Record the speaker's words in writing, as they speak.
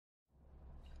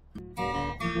It's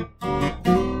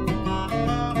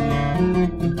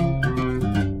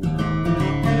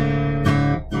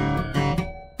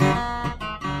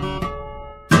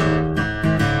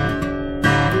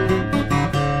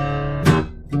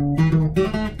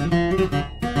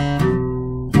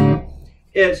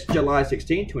July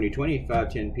 16, 2020,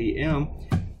 5:10 p.m.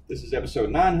 This is episode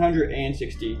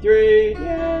 963. Yay!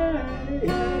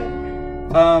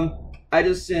 I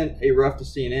just sent a rough to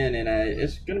CNN, and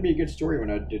it's going to be a good story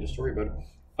when I do the story about it.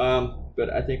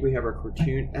 But I think we have our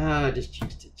cartoon. Just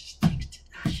jinxed it.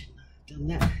 I shouldn't have done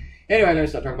that. Anyway,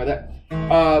 let's stop talking about that.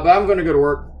 But I'm going to go to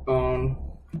work on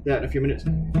that in a few minutes.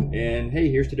 And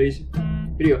hey, here's today's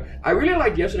video. I really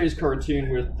liked yesterday's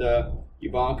cartoon with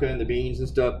Ivanka and the beans and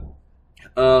stuff.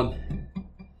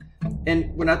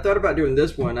 And when I thought about doing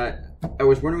this one, I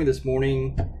was wondering this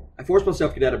morning, I forced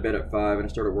myself to get out of bed at 5 and I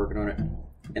started working on it.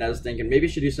 And I was thinking maybe I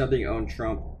should do something on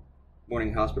Trump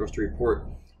wanting hospitals to report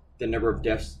the number of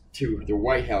deaths to the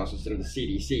White House instead of the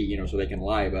CDC, so they can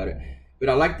lie about it. But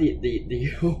I like the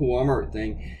Walmart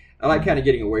thing. I like kind of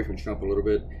getting away from Trump a little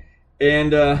bit.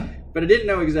 And but I didn't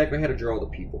know exactly how to draw the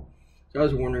people. So I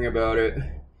was wondering about it.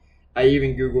 I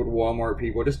even Googled Walmart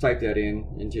people, just typed that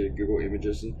into Google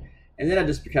Images, and then I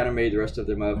just kind of made the rest of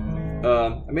them up.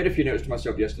 I made a few notes to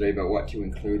myself yesterday about what to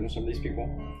include in some of these people.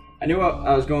 I knew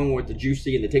I was going with the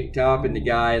Juicy and the Tank Top and the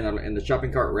guy and the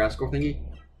shopping cart rascal thingy.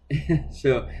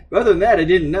 So, but other than that, I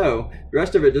didn't know. The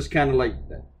rest of it just kind of like,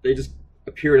 they just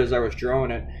appeared as I was drawing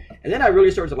it. And then I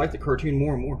really started to like the cartoon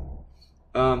more and more.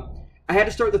 I had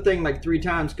to start the thing like 3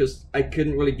 times because I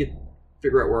couldn't really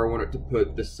figure out where I wanted to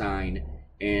put the sign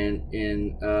and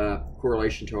in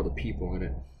correlation to all the people in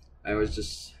it. I was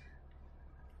just,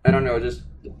 I don't know, just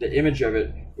the image of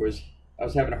it was, I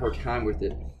was having a hard time with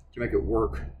it to make it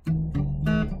work.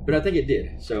 But I think it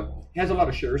did. So it has a lot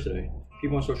of shares today.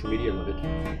 People on social media love it.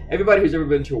 Everybody who's ever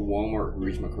been to a Walmart who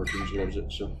reads my cartoons loves it.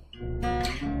 So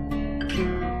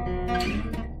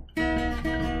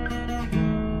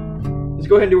let's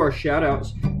go ahead and do our shout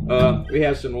outs. We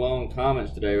have some long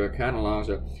comments today, but kind of long.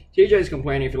 So TJ's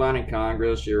complaining, if you're lying in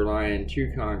Congress, you're lying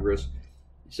to Congress.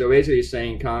 So basically he's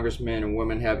saying congressmen and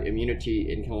women have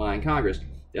immunity and can lie in Congress.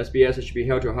 The SBS, it should be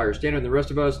held to a higher standard than the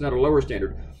rest of us, not a lower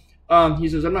standard. He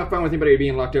says, I'm not fine with anybody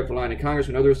being locked up for lying in Congress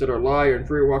when others that are liar and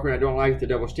free walker, and I don't like the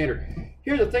double standard.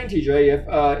 Here's the thing,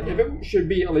 TJ, if it should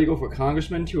be illegal for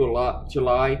congressmen to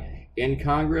lie in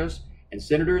Congress and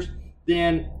senators,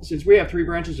 then since we have 3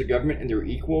 branches of government and they're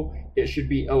equal, it should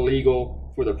be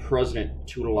illegal for the president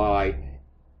to lie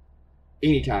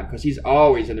anytime, because he's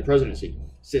always in the presidency.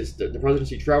 Since the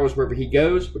presidency travels wherever he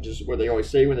goes, which is what they always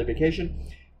say when they vacation,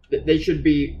 that they should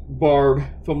be barred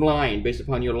from lying based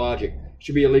upon your logic. It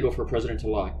should be illegal for a president to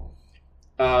lie.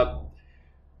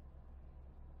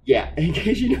 Yeah, in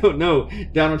case you don't know,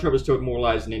 Donald Trump has told more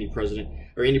lies than any president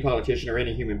or any politician or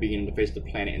any human being on the face of the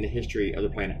planet in the history of the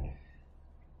planet.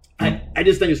 I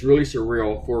just think it's really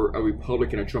surreal for a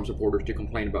Republican and Trump supporter to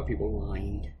complain about people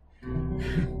lying.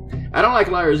 I don't like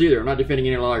liars either. I'm not defending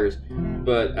any liars.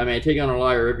 But, I mean, I take on a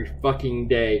liar every fucking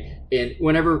day. And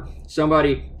whenever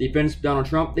somebody defends Donald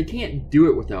Trump, they can't do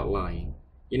it without lying.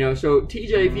 So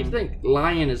TJ, if you think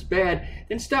lying is bad,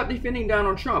 then stop defending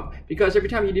Donald Trump. Because every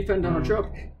time you defend Donald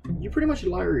Trump, you're pretty much a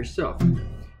liar yourself.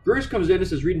 Bruce comes in and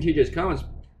says, reading TJ's comments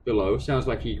below, sounds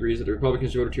like he agrees that the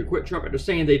Republicans voted to acquit Trump after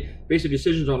saying they based their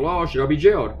decisions on law should all be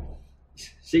jailed.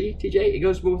 See, TJ, it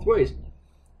goes both ways.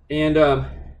 And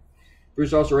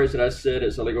Bruce also writes that I said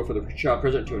it's illegal for the child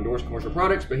president to endorse commercial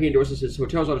products, but he endorses his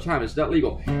hotels all the time. It's not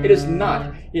legal. It is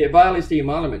not. It violates the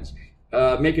emoluments.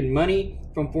 Making money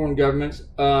from foreign governments,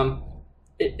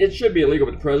 it should be illegal,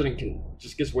 but the president can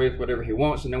just get away with whatever he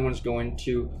wants, and no one's going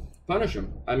to punish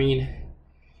him. I mean,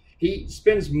 he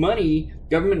spends money,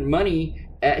 government money,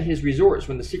 at his resorts.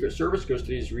 When the Secret Service goes to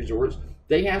these resorts,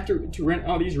 they have to rent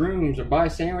all these rooms and buy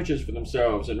sandwiches for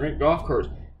themselves and rent golf carts.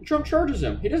 And Trump charges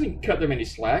them. He doesn't cut them any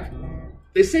slack.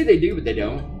 They say they do, but they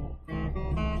don't.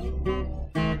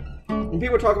 When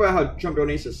people talk about how Trump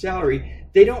donates his salary,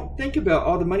 they don't think about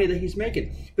all the money that he's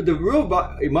making. But the real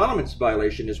emoluments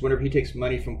violation is whenever he takes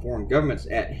money from foreign governments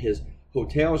at his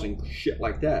hotels and shit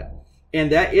like that. And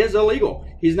that is illegal.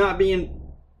 He's not being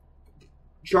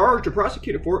charged or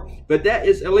prosecuted for it, but that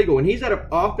is illegal. When he's out of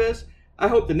office, I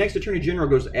hope the next attorney general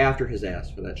goes after his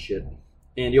ass for that shit.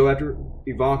 And you'll after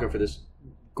Ivanka for this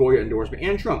Goya endorsement,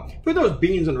 and Trump. Put those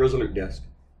beans on the Resolute desk.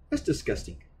 That's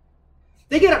disgusting.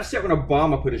 They get upset when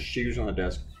Obama put his shoes on the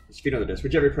desk, his feet on the desk,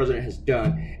 which every president has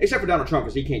done, except for Donald Trump,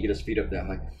 because he can't get his feet up that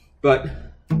high. But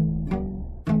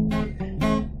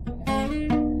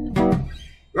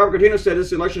Robert Claytoonz said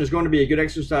this election is going to be a good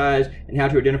exercise in how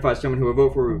to identify someone who will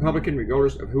vote for a Republican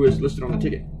regardless of who is listed on the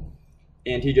ticket.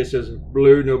 and he just says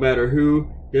blue no matter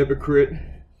who. Hypocrite.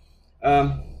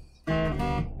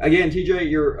 Again, TJ,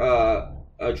 you're a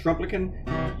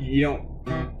Trumplican. You don't.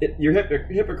 You're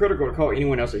hypocritical to call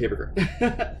anyone else a hypocrite.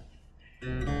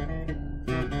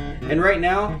 And right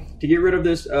now, to get rid of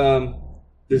this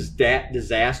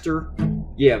disaster,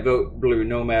 yeah, vote blue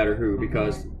no matter who,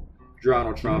 because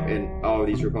Donald Trump and all of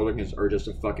these Republicans are just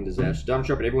a fucking disaster. Donald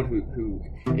Trump and everyone who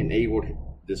enabled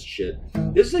this shit.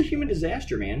 This is a human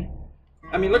disaster, man.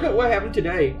 I mean, look at what happened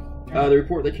today. The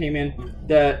report that came in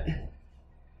that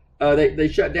they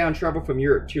shut down travel from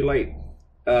Europe too late.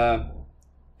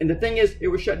 And the thing is, it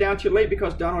was shut down too late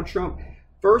because Donald Trump,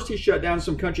 first he shut down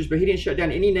some countries, but he didn't shut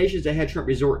down any nations that had Trump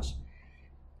resorts.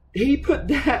 He put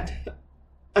that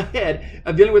ahead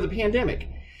of dealing with the pandemic.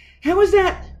 How is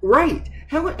that right?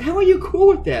 How are you cool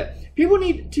with that? People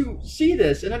need to see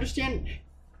this and understand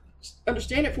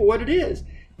it for what it is.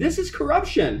 This is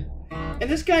corruption. And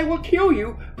this guy will kill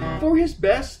you for his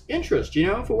best interest, you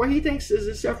know, for what he thinks is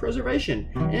his self-preservation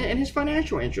and his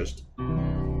financial interest,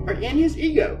 and his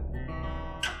ego.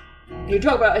 You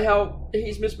talk about how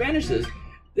he's mismanaged this.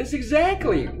 That's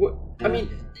exactly what, I mean,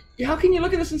 how can you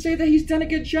look at this and say that he's done a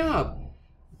good job?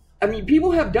 I mean,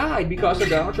 people have died because of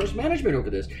Donald Trump's management over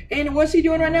this. And what's he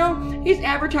doing right now? He's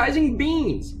advertising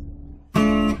beans.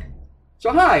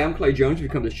 So hi, I'm Clay Jones. If you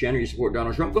come to this channel, you support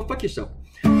Donald Trump, go fuck yourself.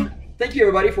 Thank you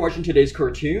everybody for watching today's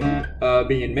cartoon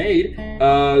being made.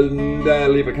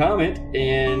 Leave a comment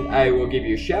and I will give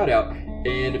you a shout out.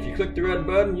 And if you click the red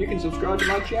button, you can subscribe to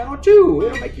my channel too.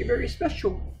 It'll make you very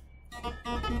special.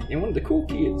 And one of the cool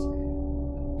kids.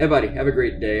 Everybody, have a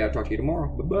great day. I'll talk to you tomorrow.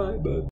 Bye-bye. Bye.